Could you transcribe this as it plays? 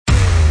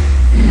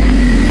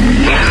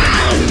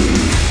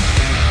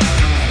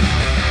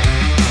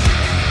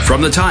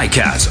From the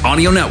Ticats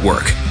Audio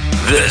Network,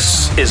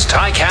 this is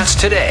Ticats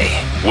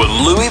Today with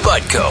Louis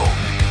Butko.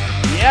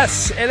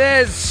 Yes, it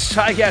is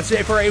Ticats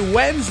Today for a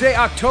Wednesday,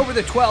 October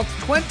the 12th,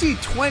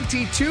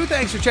 2022.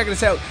 Thanks for checking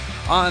us out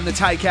on the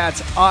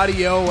Ticats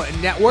Audio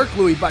Network.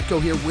 Louis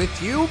Butko here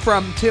with you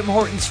from Tim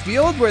Hortons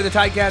Field, where the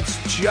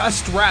Ticats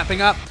just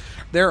wrapping up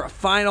their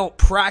final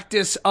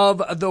practice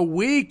of the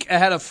week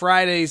ahead of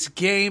Friday's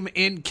game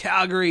in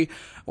Calgary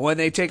when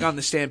they take on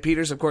the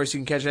Stampeders. Of course, you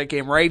can catch that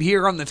game right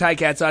here on the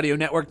Ticats Audio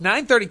Network.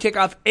 9:30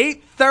 kickoff,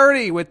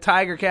 8:30 with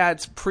Tiger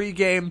Cats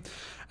pregame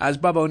as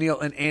Bubba O'Neill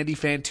and Andy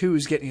Fantu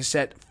is getting you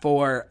set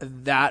for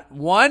that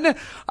one.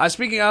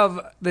 Speaking of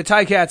the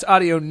Ticats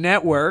Audio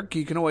Network,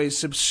 you can always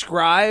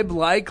subscribe,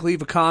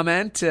 leave a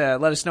comment,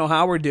 let us know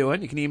how we're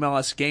doing. You can email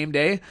us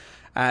gameday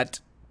at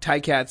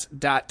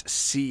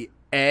ticats.ca.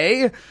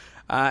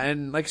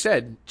 And like I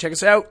said, check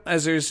us out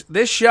as there's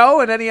this show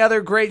and any other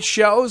great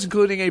shows,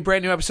 including a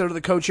brand new episode of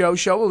the Coach O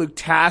Show with Luke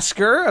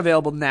Tasker,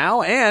 available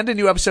now, and a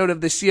new episode of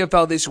the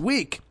CFL This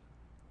Week,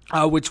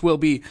 which will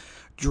be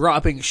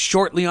dropping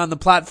shortly on the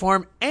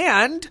platform.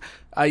 And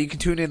you can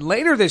tune in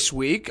later this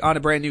week on a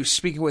brand new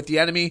Speaking with the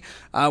Enemy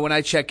when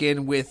I check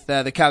in with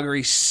the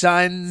Calgary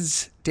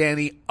Suns'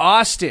 Danny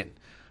Austin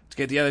to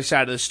get the other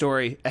side of the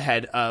story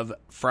ahead of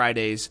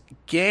Friday's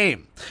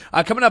game.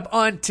 Coming up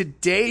on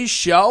today's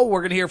show, we're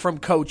going to hear from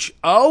Coach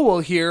O. We'll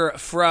hear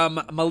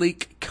from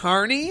Malik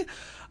Carney.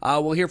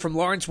 We'll hear from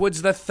Lawrence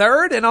Woods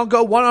III, and I'll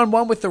go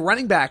one-on-one with the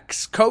running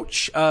backs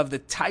coach of the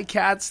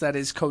Ticats. That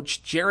is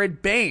Coach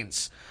Jared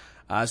Baines.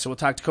 So we'll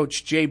talk to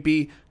Coach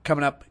JB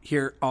coming up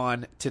here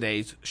on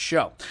today's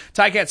show.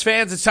 Ticats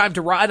fans, it's time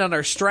to ride on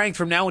our strength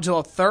from now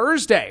until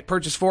Thursday.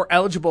 Purchase 4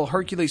 eligible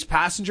Hercules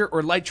passenger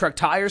or light truck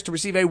tires to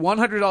receive a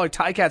 $100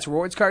 Ticats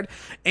rewards card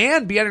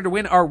and be entered to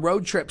win our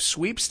road trip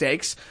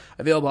sweepstakes.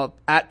 Available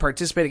at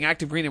participating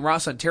Active Green and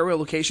Ross, Ontario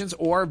locations,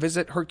 or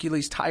visit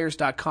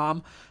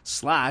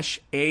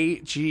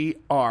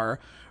HerculesTires.com/AGR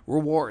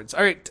rewards.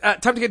 All right,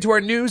 time to get to our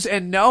news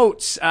and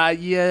notes.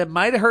 You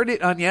might have heard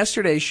it on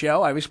yesterday's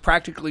show. I was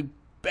practically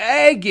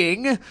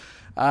begging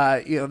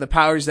the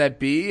powers that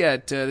be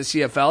at the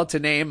CFL to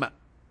name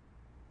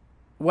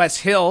Wes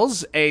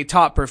Hills a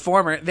top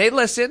performer. They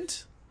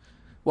listened.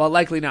 Well,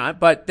 likely not,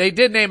 but they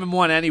did name him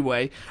one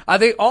anyway.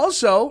 They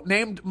also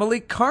named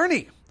Malik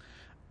Carney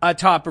a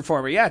top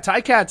performer. Yeah,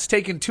 Ticats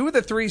taking 2 of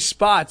the 3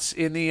 spots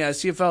in the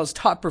CFL's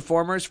top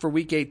performers for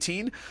Week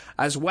 18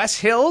 as Wes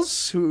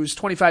Hills, whose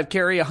 25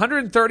 carry,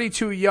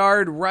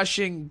 132-yard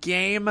rushing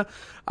game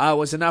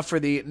was enough for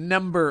the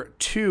number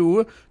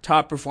 2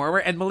 top performer,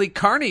 and Malik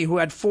Carney, who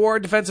had 4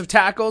 defensive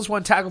tackles,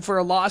 1 tackle for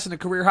a loss, and a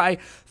career-high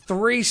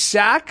 3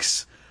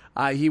 sacks.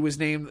 He was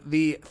named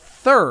the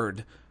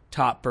 3rd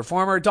top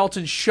performer.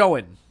 Dalton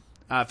Schoen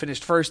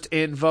finished first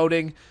in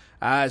voting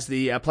as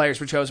the players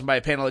were chosen by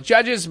a panel of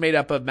judges made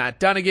up of Matt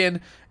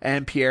Dunnigan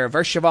and Pierre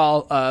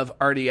Vercheval of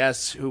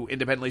RDS, who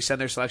independently send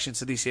their selections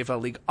to the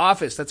CFL League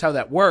office. That's how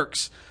that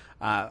works.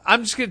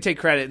 I'm just going to take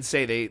credit and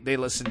say they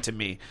listened to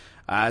me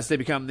as they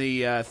become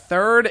the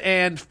 3rd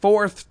and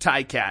 4th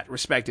Ticat,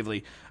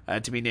 respectively,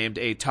 to be named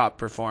a top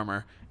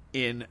performer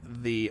in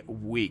the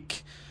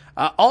week.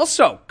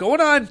 Also, going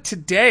on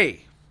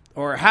today,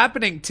 or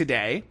happening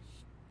today,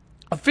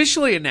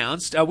 officially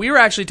announced, we were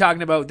actually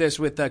talking about this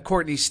with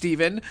Courtney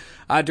Stephen,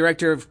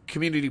 Director of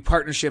Community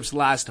Partnerships,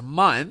 last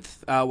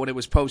month when it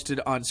was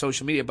posted on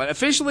social media, but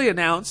officially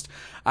announced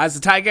as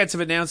the Ticats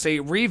have announced a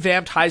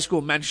revamped high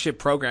school mentorship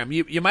program.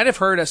 You might have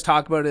heard us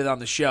talk about it on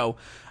the show.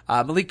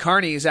 Malik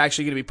Carney is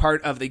actually going to be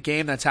part of the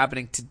game that's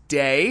happening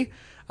today.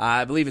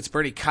 I believe it's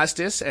Bernie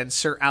Custis and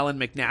Sir Alan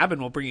McNabb,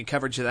 and we'll bring you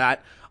coverage of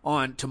that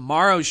on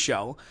tomorrow's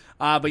show.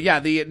 But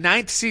yeah, the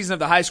 9th season of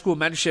the high school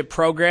mentorship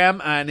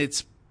program, and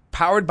it's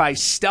powered by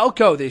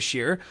Stelco this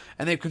year,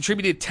 and they've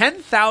contributed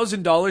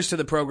 $10,000 to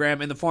the program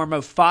in the form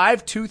of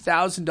 5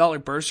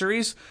 $2,000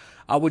 bursaries,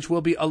 which will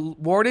be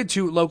awarded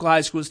to local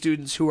high school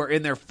students who are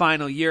in their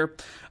final year.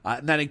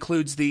 And that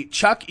includes the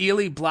Chuck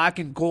Ely Black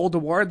and Gold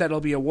Award that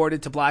will be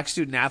awarded to black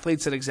student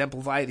athletes that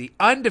exemplify the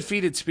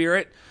undefeated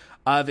spirit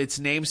of its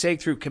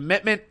namesake through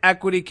commitment,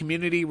 equity,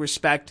 community,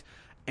 respect,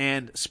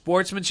 and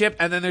sportsmanship.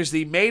 And then there's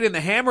the Made in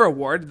the Hammer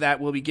Award that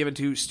will be given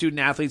to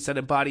student athletes that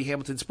embody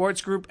Hamilton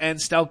Sports Group and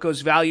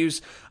Stelco's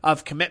values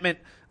of commitment,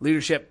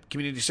 leadership,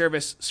 community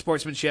service,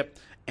 sportsmanship,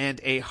 and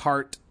a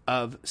heart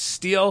of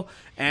steel.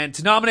 And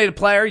to nominate a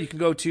player, you can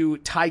go to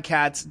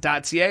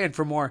ticats.ca, and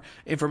for more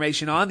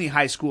information on the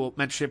high school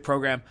mentorship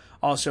program,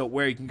 also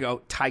where you can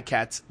go,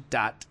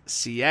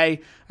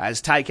 ticats.ca.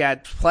 As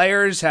Ticat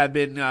players have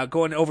been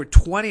going over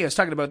 20, I was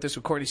talking about this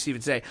with Courtney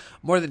Stevens today,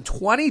 more than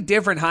 20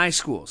 different high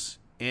schools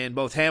in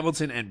both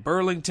Hamilton and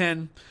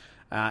Burlington.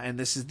 And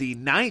this is the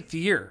 9th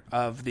year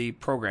of the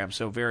program,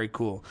 so very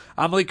cool.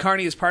 Malik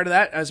Carney is part of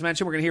that. As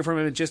mentioned, we're going to hear from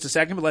him in just a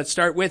second, but let's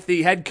start with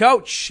the head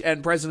coach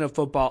and president of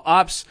football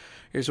ops.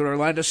 Here's what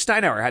Orlando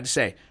Steinauer had to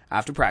say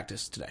after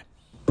practice today.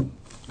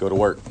 Go to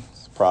work.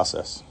 It's a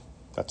process.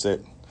 That's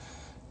it.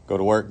 Go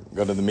to work,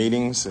 go to the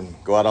meetings, and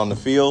go out on the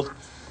field.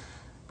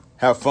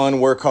 Have fun,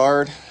 work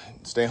hard,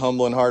 stay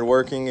humble and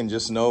hardworking, and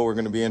just know we're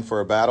going to be in for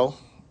a battle.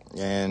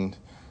 and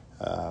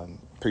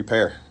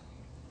prepare.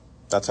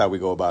 That's how we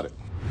go about it.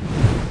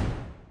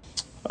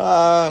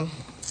 I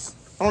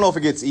don't know if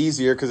it gets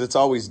easier because it's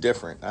always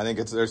different. I think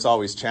there's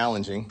always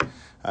challenging.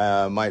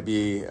 Might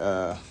be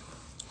a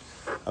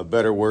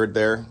better word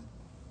there.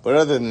 But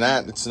other than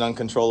that, it's an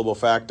uncontrollable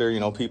factor. You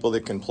know, people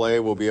that can play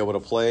will be able to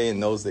play,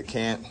 and those that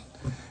can't.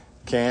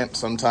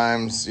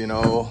 Sometimes, you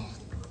know,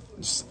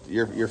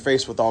 you're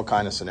faced with all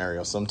kind of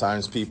scenarios.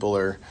 Sometimes people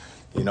are,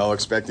 you know,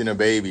 expecting a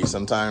baby.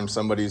 Sometimes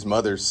somebody's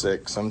mother's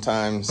sick.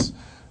 Sometimes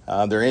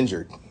they're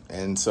injured.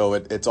 And so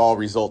it all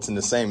results in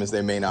the same as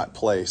they may not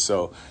play.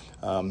 So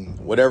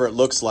whatever it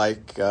looks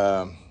like,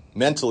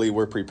 mentally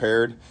we're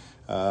prepared,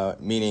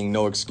 meaning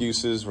no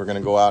excuses. We're going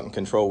to go out and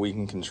control what we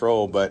can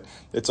control, but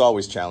it's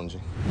always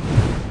challenging.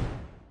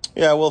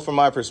 Yeah, well, from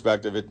my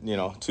perspective,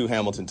 2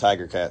 Hamilton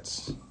Tiger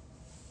Cats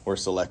were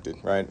selected,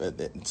 right?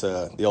 It's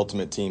the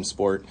ultimate team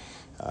sport.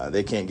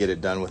 They can't get it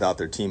done without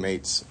their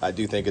teammates. I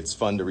do think it's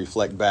fun to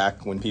reflect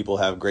back when people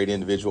have great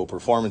individual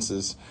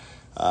performances,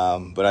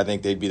 but I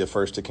think they'd be the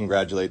first to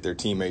congratulate their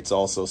teammates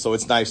also. So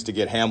it's nice to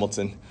get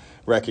Hamilton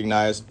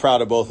recognized.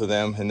 Proud of both of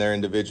them and their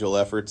individual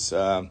efforts.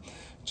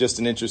 Just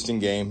an interesting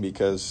game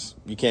because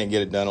you can't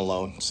get it done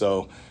alone.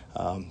 So,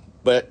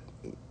 but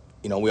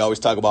we always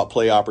talk about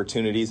play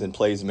opportunities and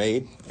plays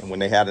made. And when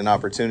they had an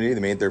opportunity, they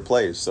made their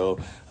plays. So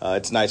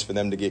it's nice for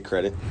them to get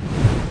credit.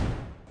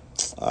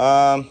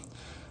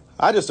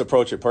 I just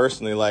approach it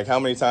personally. Like, how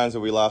many times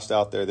have we lost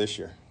out there this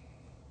year?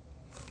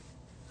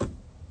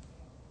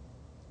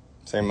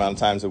 Same amount of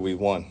times that we've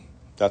won.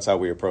 That's how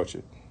we approach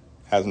it.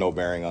 Has no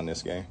bearing on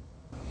this game.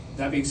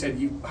 That being said,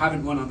 you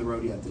haven't won on the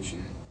road yet this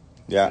year.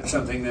 Yeah. That's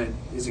something that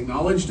is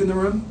acknowledged in the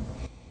room?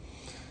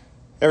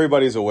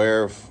 Everybody's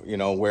aware of,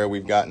 where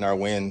we've gotten our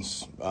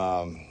wins.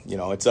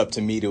 It's up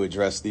to me to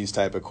address these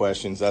type of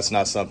questions. That's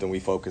not something we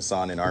focus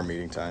on in our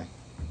meeting time.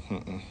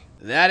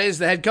 That is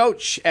the head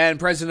coach and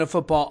president of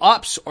football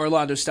ops,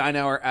 Orlando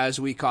Steinauer, as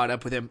we caught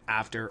up with him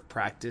after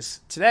practice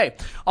today.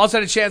 Also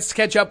had a chance to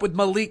catch up with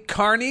Malik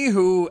Carney,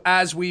 who,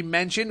 as we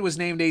mentioned, was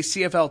named a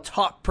CFL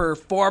top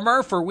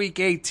performer for Week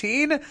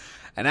 18,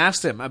 and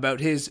asked him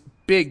about his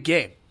big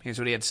game. Here's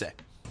what he had to say.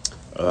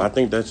 I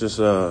think that's just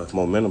a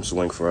momentum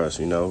swing for us,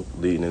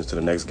 leading into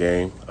the next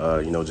game,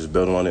 just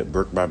building on it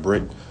brick by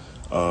brick,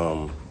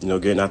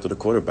 getting after the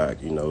quarterback,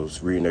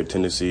 reading their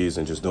tendencies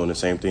and just doing the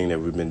same thing that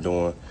we've been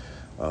doing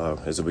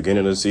as the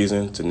beginning of the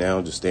season to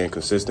now, just staying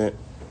consistent,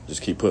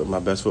 just keep putting my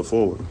best foot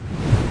forward.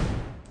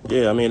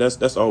 Yeah,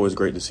 that's always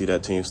great to see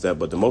that team step,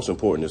 but the most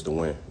important is the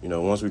win.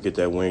 Once we get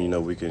that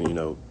win, we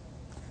can,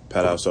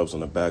 pat ourselves on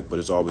the back, but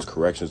it's always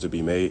corrections to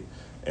be made.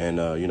 And,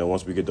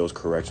 once we get those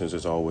corrections,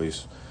 it's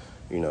always,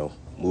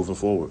 moving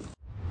forward.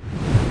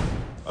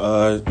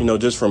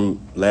 Just from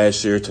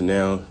last year to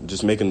now,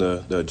 just making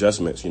the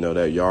adjustments,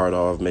 that yard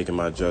off, making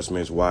my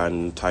adjustments,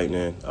 widening,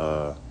 tightening,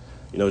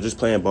 just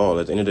playing ball.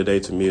 At the end of the day,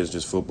 to me, it's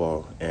just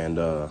football. And,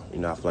 I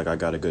feel like I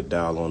got a good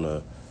dial on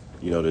the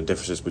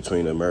differences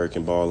between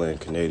American ball and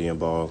Canadian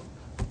ball.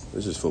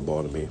 It's just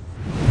football to me.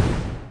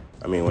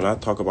 When I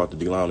talk about the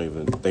D-line, I don't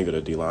even think of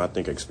the D-line. I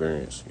think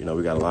experience. We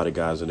got a lot of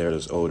guys in there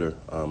that's older,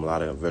 a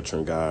lot of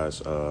veteran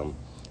guys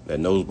that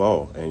knows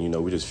ball. And,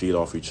 we just feed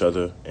off each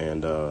other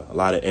and a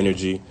lot of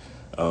energy.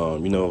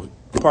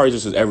 Probably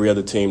just as every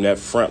other team, that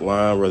front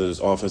line, whether it's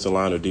offensive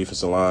line or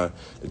defensive line,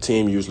 the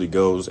team usually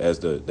goes as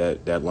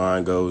that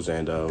line goes.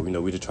 And,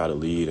 we just try to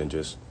lead and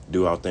just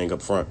do our thing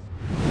up front.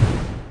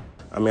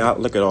 I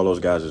look at all those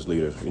guys as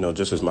leaders,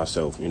 just as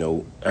myself.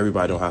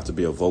 Everybody don't have to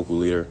be a vocal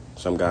leader.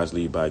 Some guys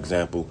lead by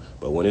example.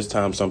 But when it's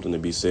time something to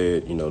be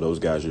said, those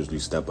guys usually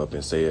step up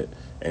and say it.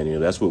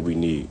 And, that's what we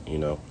need,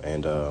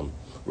 And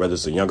whether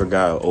it's a younger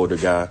guy or older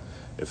guy,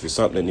 if it's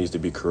something that needs to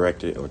be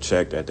corrected or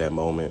checked at that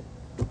moment,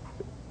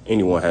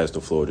 anyone has the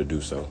floor to do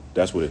so.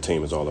 That's what a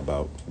team is all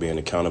about, being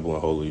accountable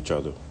and holding each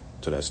other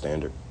to that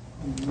standard.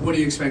 What do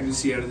you expect to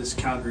see out of this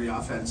Calgary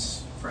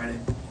offense Friday?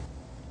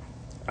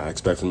 I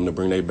expect them to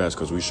bring their best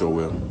because we sure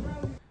will.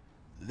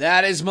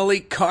 That is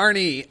Malik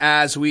Carney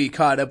as we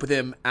caught up with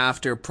him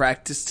after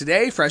practice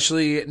today.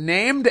 Freshly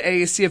named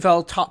a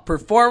CFL top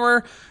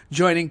performer,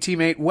 joining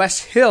teammate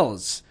Wes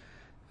Hills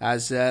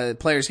as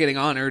players getting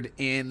honored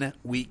in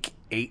Week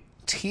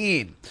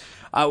 18.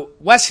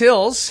 Wes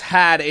Hills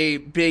had a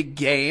big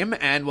game,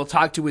 and we'll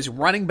talk to his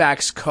running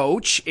backs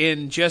coach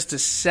in just a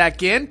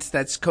second.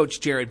 That's Coach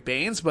Jared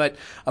Baines. But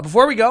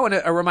before we go,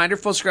 and a reminder,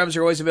 full scrums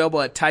are always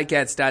available at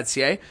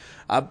ticats.ca.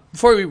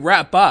 Before we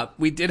wrap up,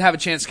 we did have a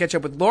chance to catch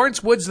up with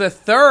Lawrence Woods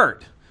III,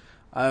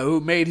 who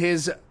made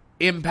his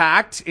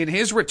impact in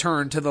his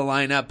return to the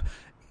lineup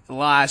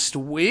last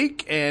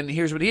week. And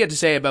here's what he had to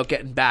say about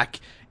getting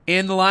back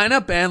in the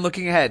lineup and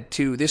looking ahead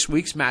to this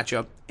week's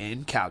matchup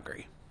in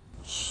Calgary.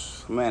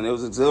 Man, it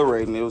was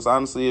exhilarating. It was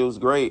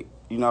great.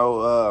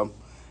 Having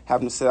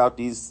to sit out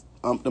these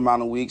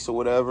amount of weeks or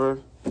whatever,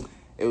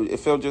 it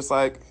felt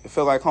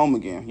like home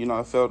again.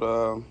 It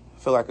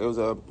felt like it was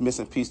a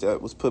missing piece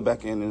that was put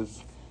back in.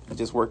 It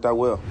just worked out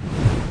well.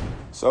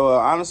 So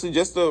honestly,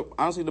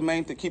 the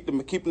main thing, keeping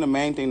the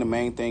main thing the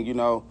main thing.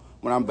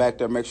 when I'm back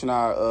there, make sure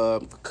I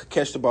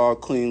catch the ball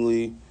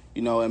cleanly,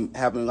 you know, and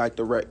having like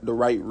the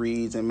right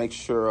reads and make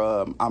sure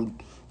I'm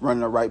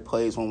running the right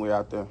plays when we're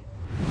out there.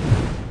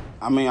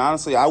 I mean,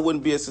 honestly, I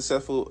wouldn't be as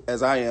successful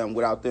as I am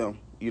without them.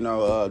 You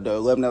know, the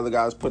 11 other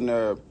guys putting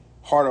their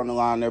heart on the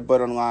line, their butt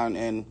on the line,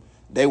 and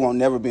they won't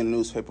never be in the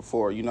newspaper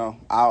for it. You know,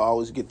 I'll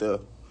always get the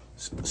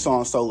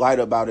song so light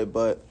about it,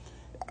 but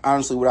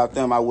honestly, without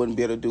them, I wouldn't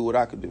be able to do what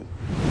I could do.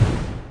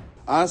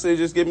 Honestly, it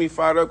just get me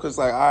fired up because,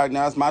 like, all right,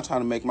 now it's my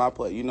time to make my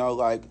play. You know,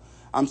 like,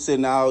 I'm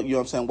sitting out, you know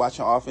what I'm saying,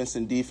 watching offense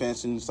and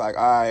defense, and it's like,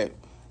 all right,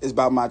 it's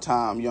about my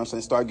time. You know what I'm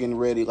saying, start getting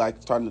ready,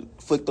 like, starting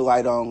to flick the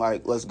light on,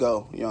 like, let's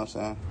go. You know what I'm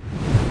saying?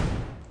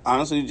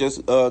 Honestly,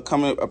 just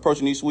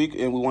approaching each week,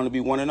 and we want to be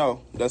 1-0.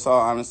 That's all,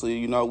 honestly.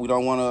 You know, we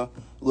don't want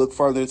to look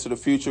further into the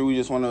future. We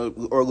just want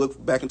to, or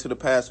look back into the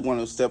past. We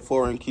want to step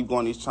forward and keep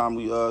going each time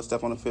we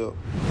step on the field.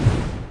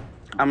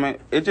 I mean,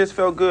 it just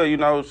felt good, you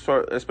know,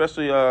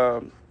 especially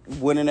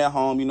winning at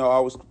home, you know,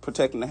 always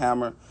protecting the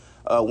hammer,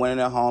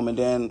 winning at home, and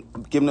then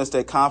giving us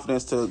that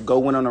confidence to go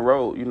win on the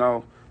road, you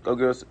know, go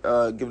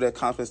give that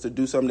confidence to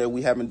do something that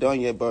we haven't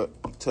done yet, but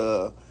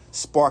to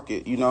spark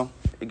it, you know.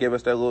 It gave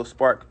us that little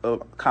spark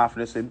of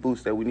confidence and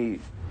boost that we need.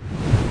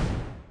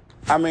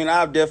 I mean,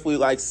 I've definitely,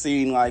 like,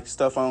 seen, like,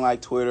 stuff on,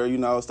 like, Twitter, you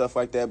know, stuff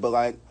like that. But,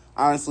 like,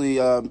 honestly,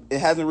 it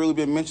hasn't really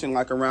been mentioned,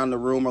 like, around the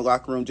room or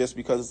locker room just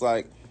because it's,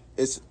 like,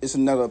 it's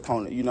another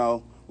opponent, you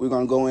know. We're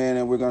going to go in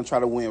and we're going to try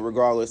to win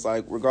regardless.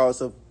 Like,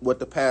 regardless of what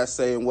the past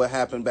say and what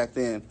happened back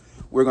then,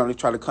 we're going to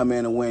try to come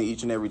in and win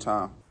each and every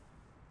time.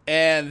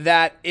 And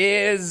that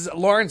is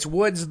Lawrence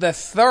Woods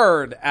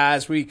III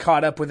as we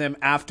caught up with him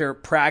after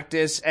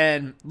practice.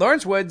 And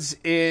Lawrence Woods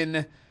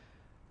in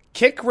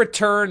kick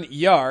return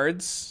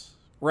yards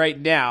right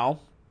now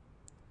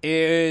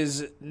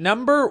is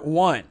number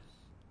 1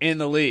 in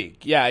the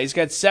league. Yeah, he's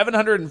got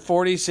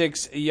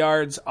 746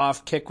 yards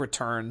off kick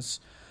returns,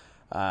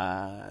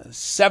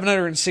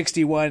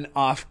 761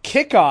 off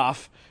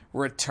kickoff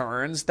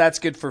returns. That's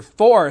good for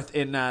 4th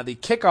in the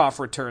kickoff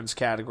returns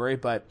category,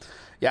 but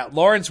yeah,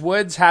 Lawrence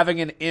Woods having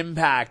an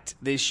impact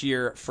this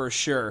year for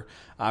sure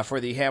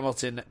for the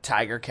Hamilton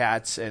Tiger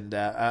Cats, and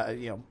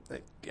you know,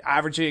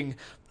 averaging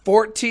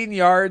 14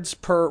 yards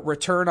per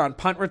return on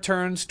punt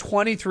returns,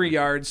 23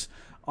 yards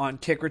on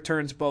kick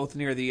returns, both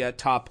near the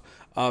top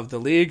of the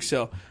league.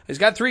 So he's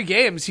got 3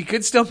 games. He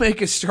could still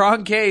make a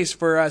strong case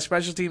for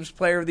Special Teams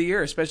Player of the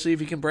Year, especially if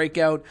he can break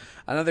out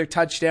another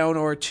touchdown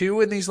or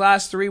 2 in these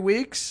last 3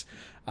 weeks.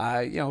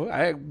 You know,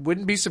 I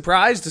wouldn't be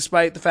surprised,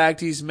 despite the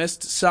fact he's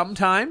missed some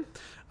time.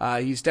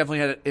 He's definitely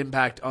had an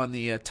impact on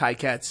the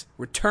Ticats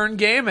return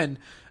game. And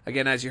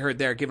again, as you heard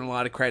there, giving a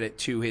lot of credit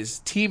to his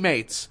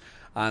teammates,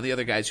 the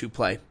other guys who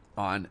play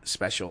on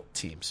special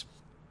teams.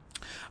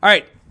 All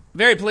right.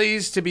 Very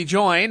pleased to be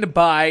joined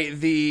by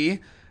the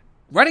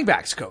running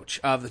backs coach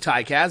of the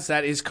Ticats.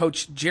 That is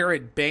Coach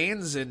Jared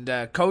Baines. And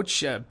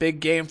Coach, big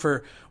game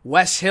for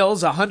Wes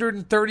Hills,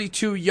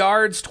 132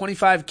 yards,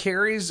 25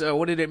 carries.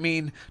 What did it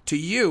mean to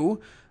you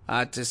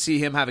to see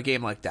him have a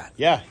game like that?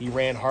 Yeah, he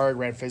ran hard,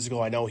 ran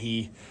physical. I know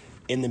he,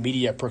 in the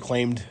media,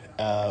 proclaimed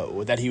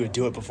that he would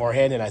do it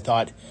beforehand, and I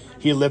thought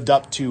he lived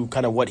up to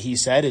kind of what he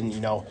said. And,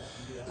 you know,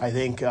 I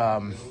think,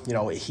 you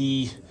know,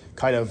 he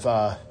kind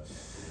of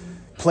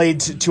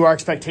played to our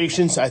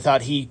expectations. I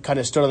thought he kind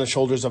of stood on the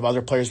shoulders of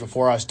other players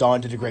before us.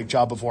 Don did a great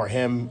job before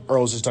him.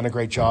 Earls has done a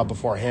great job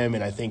before him,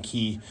 and I think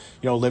he, you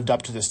know, lived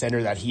up to the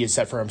standard that he had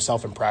set for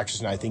himself in practice.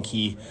 And I think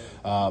he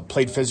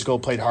played physical,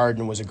 played hard,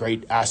 and was a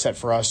great asset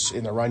for us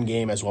in the run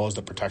game as well as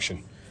the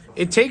protection.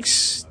 It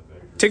takes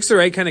the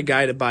right kind of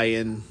guy to buy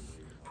in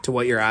to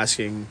what you're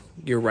asking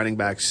your running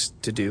backs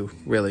to do,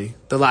 really.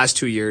 The last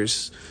 2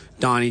 years,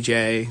 Donnie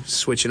J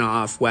switching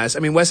off, Wes. I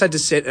mean, Wes had to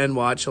sit and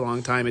watch a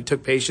long time. It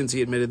took patience.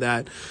 He admitted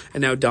that.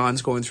 And now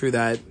Don's going through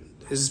that.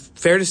 Is it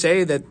fair to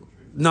say that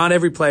not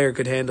every player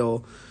could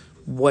handle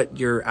what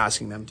you're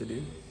asking them to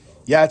do?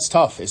 Yeah, it's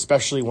tough,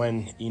 especially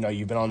when, you know,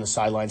 you've been on the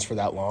sidelines for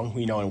that long.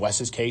 You know, in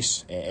Wes's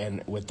case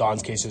and with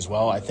Don's case as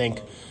well, I think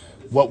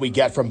what we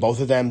get from both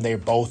of them, they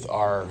both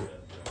are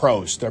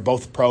pros. They're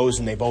both pros,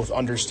 and they both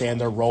understand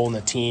their role in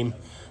the team,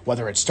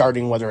 whether it's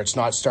starting, whether it's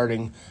not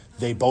starting.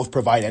 They both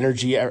provide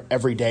energy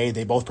every day.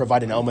 They both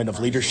provide an element of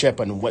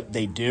leadership in what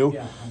they do.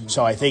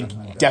 So I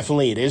think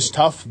definitely it is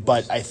tough,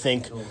 but I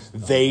think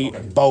they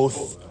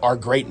both are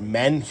great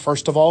men,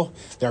 first of all.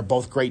 They're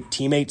both great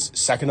teammates,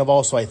 second of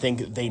all. So I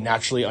think they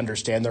naturally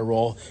understand their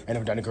role and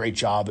have done a great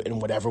job in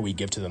whatever we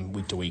give to them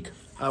week to week.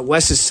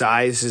 Wes's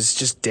size is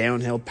just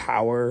downhill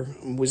power.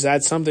 Was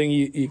that something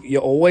you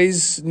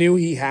always knew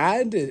he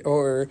had,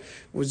 or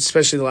was,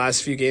 especially the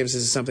last few games,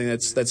 is it something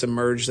that's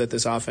emerged that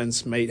this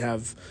offense might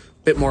have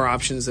a bit more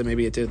options than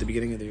maybe it did at the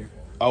beginning of the year?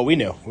 Oh, we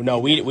knew. No,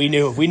 we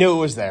knew it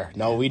was there.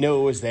 No, we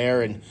knew it was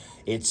there, and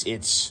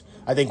it's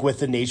I think with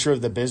the nature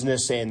of the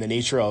business and the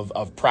nature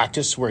of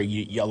practice, where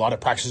a lot of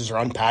practices are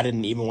unpadded,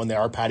 and even when they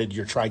are padded,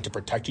 you're trying to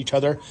protect each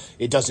other.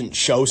 It doesn't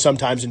show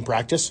sometimes in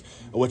practice,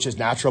 which is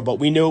natural, but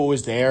we knew it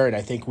was there, and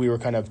I think we were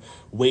kind of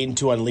waiting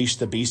to unleash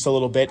the beast a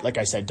little bit. Like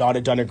I said, Don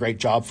had done a great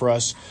job for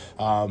us.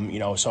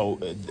 So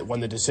when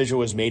the decision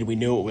was made, we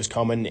knew it was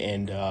coming,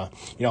 and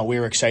we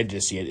were excited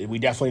to see it. We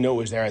definitely knew it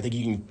was there. I think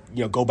you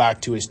can go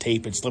back to his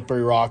tape at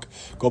Slippery Rock,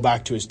 go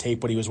back to his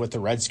tape when he was with the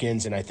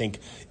Redskins, and I think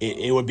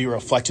it would be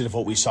reflective of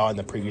what we saw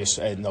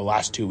in the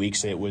last 2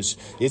 weeks.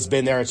 It's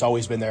been there, it's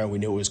always been there, and we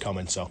knew it was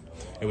coming, so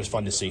it was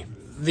fun to see.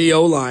 The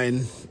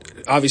O-line,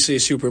 obviously a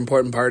super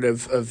important part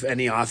of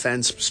any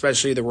offense,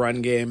 especially the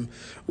run game.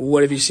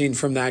 What have you seen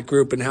from that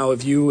group, and how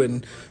have you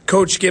and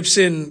Coach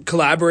Gibson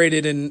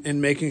collaborated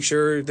in making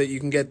sure that you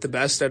can get the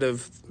best out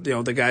of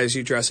the guys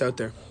you dress out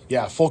there?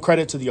 Yeah, full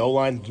credit to the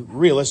O-line.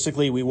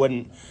 Realistically, we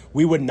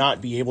would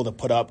not be able to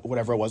put up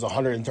whatever it was,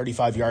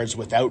 135 yards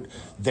without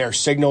their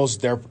signals,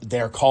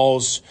 their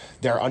calls,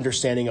 their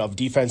understanding of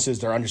defenses,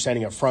 their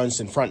understanding of fronts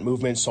and front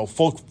movements. So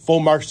full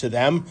marks to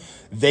them.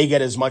 They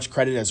get as much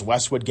credit as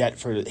Wes would get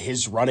for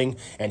his running,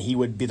 and he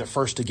would be the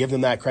first to give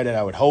them that credit,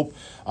 I would hope.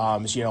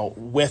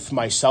 With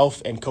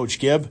myself and Coach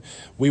Gibb,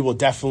 we will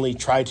definitely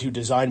try to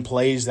design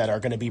plays that are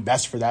going to be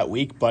best for that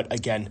week. But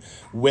again,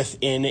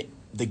 within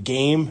the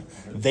game,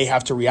 they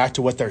have to react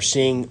to what they're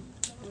seeing.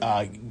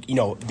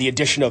 The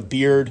addition of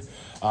Beard,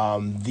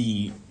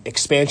 the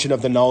expansion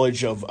of the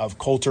knowledge of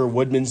Coulter,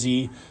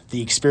 Woodmansey,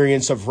 the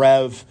experience of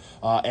Rev,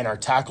 and our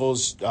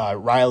tackles,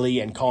 Riley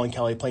and Colin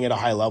Kelly playing at a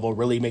high level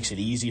really makes it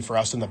easy for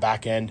us in the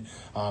back end.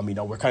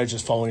 We're kind of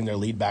just following their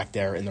lead back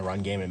there in the run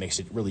game. It makes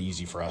it really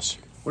easy for us.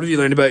 What have you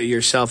learned about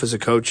yourself as a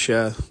coach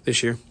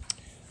this year?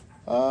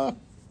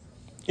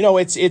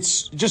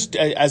 It's just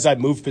as I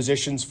move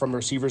positions from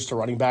receivers to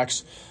running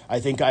backs, I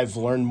think I've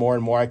learned more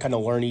and more. I kind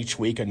of learn each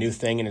week a new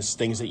thing, and it's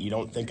things that you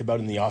don't think about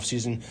in the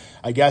offseason.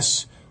 I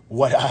guess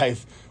what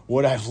I've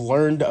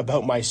learned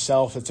about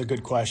myself, it's a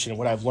good question.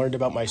 What I've learned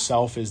about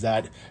myself is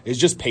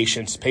just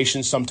patience.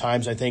 Patience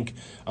sometimes, I think,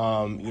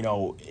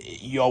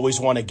 you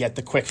always want to get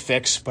the quick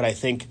fix, but I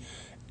think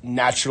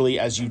naturally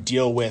as you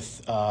deal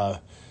with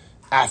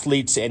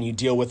athletes and you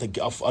deal with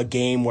a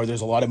game where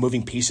there's a lot of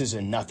moving pieces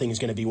and nothing is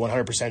going to be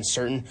 100%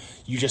 certain,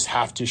 you just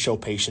have to show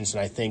patience.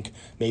 And I think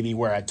maybe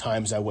where at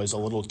times I was a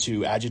little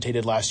too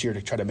agitated last year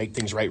to try to make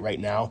things right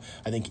now,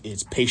 I think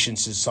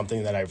patience is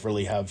something that I've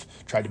really have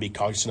tried to be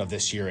cognizant of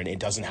this year, and it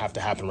doesn't have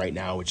to happen right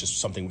now. It's just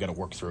something we've got to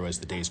work through as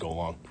the days go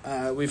along.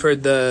 We've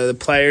heard the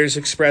players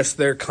express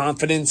their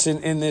confidence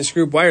in this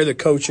group. Why are the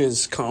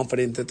coaches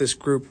confident that this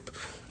group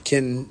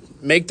can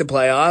make the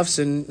playoffs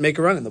and make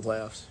a run in the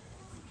playoffs?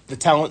 The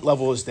talent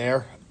level is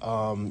there.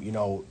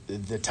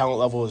 The talent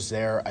level is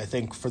there. I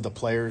think for the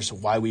players,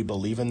 why we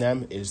believe in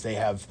them is they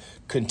have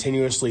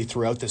continuously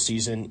throughout the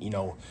season,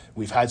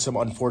 we've had some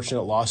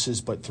unfortunate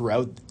losses, but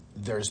throughout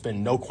there's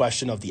been no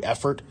question of the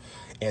effort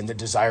and the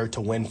desire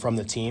to win from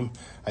the team.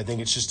 I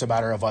think it's just a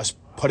matter of us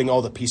putting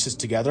all the pieces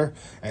together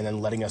and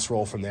then letting us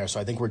roll from there. So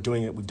I think we're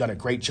doing it. We've done a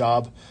great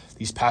job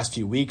these past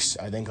few weeks.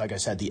 I think, like I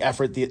said, the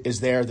effort is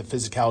there, the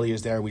physicality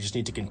is there. We just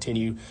need to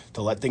continue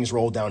to let things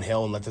roll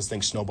downhill and let this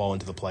thing snowball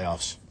into the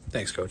playoffs.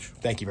 Thanks, Coach.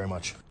 Thank you very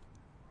much.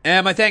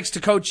 And my thanks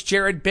to Coach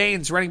Jared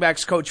Baines, running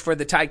backs coach for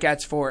the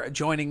Ticats, for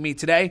joining me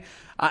today.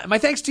 My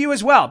thanks to you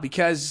as well,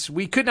 because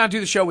we could not do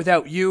the show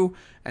without you,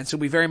 and so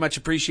we very much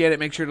appreciate it.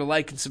 Make sure to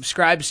like and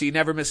subscribe so you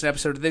never miss an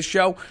episode of this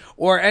show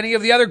or any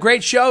of the other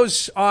great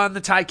shows on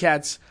the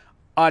Ticats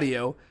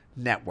Audio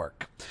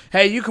Network.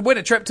 Hey, you could win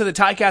a trip to the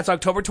Ticats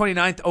October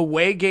 29th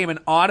away game in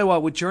Ottawa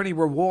with Journey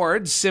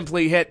Rewards.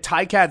 Simply hit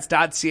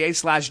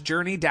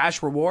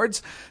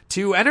ticats.ca/journey-rewards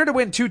to enter to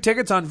win 2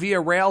 tickets on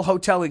Via Rail,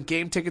 hotel, and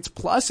game tickets,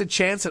 plus a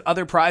chance at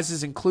other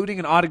prizes, including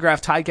an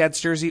autographed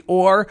Ticats jersey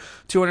or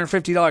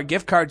 $250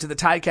 gift card to the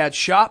Ticats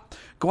shop.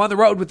 Go on the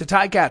road with the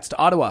Ticats to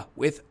Ottawa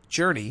with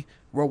Journey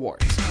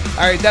Rewards.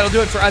 All right, that'll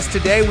do it for us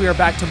today. We are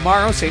back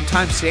tomorrow, same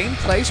time, same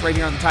place, right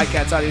here on the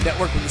Ticats Audio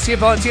Network, when the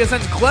CFL and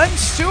TSN's Glenn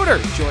Suter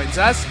joins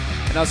us,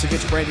 and also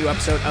gets a brand new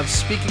episode of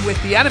Speaking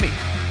with the Enemy,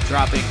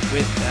 dropping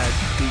with the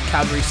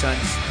Calgary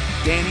Suns'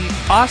 Danny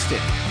Austin,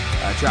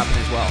 dropping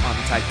as well on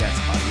the Ticats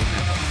Audio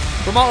Network.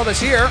 From all of us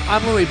here,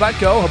 I'm Louis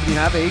Butko. Hoping you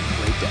have a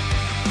great day.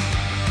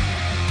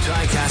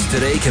 Ticats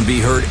Today can be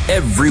heard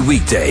every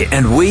weekday,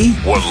 and we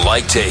would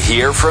like to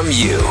hear from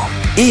you.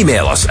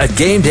 Email us at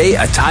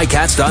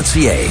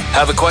gameday@ticats.ca.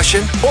 Have a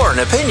question or an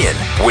opinion?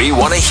 We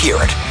want to hear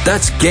it.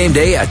 That's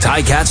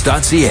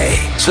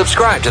gameday@ticats.ca.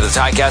 Subscribe to the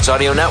Ticats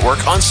Audio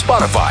Network on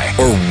Spotify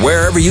or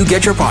wherever you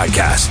get your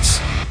podcasts.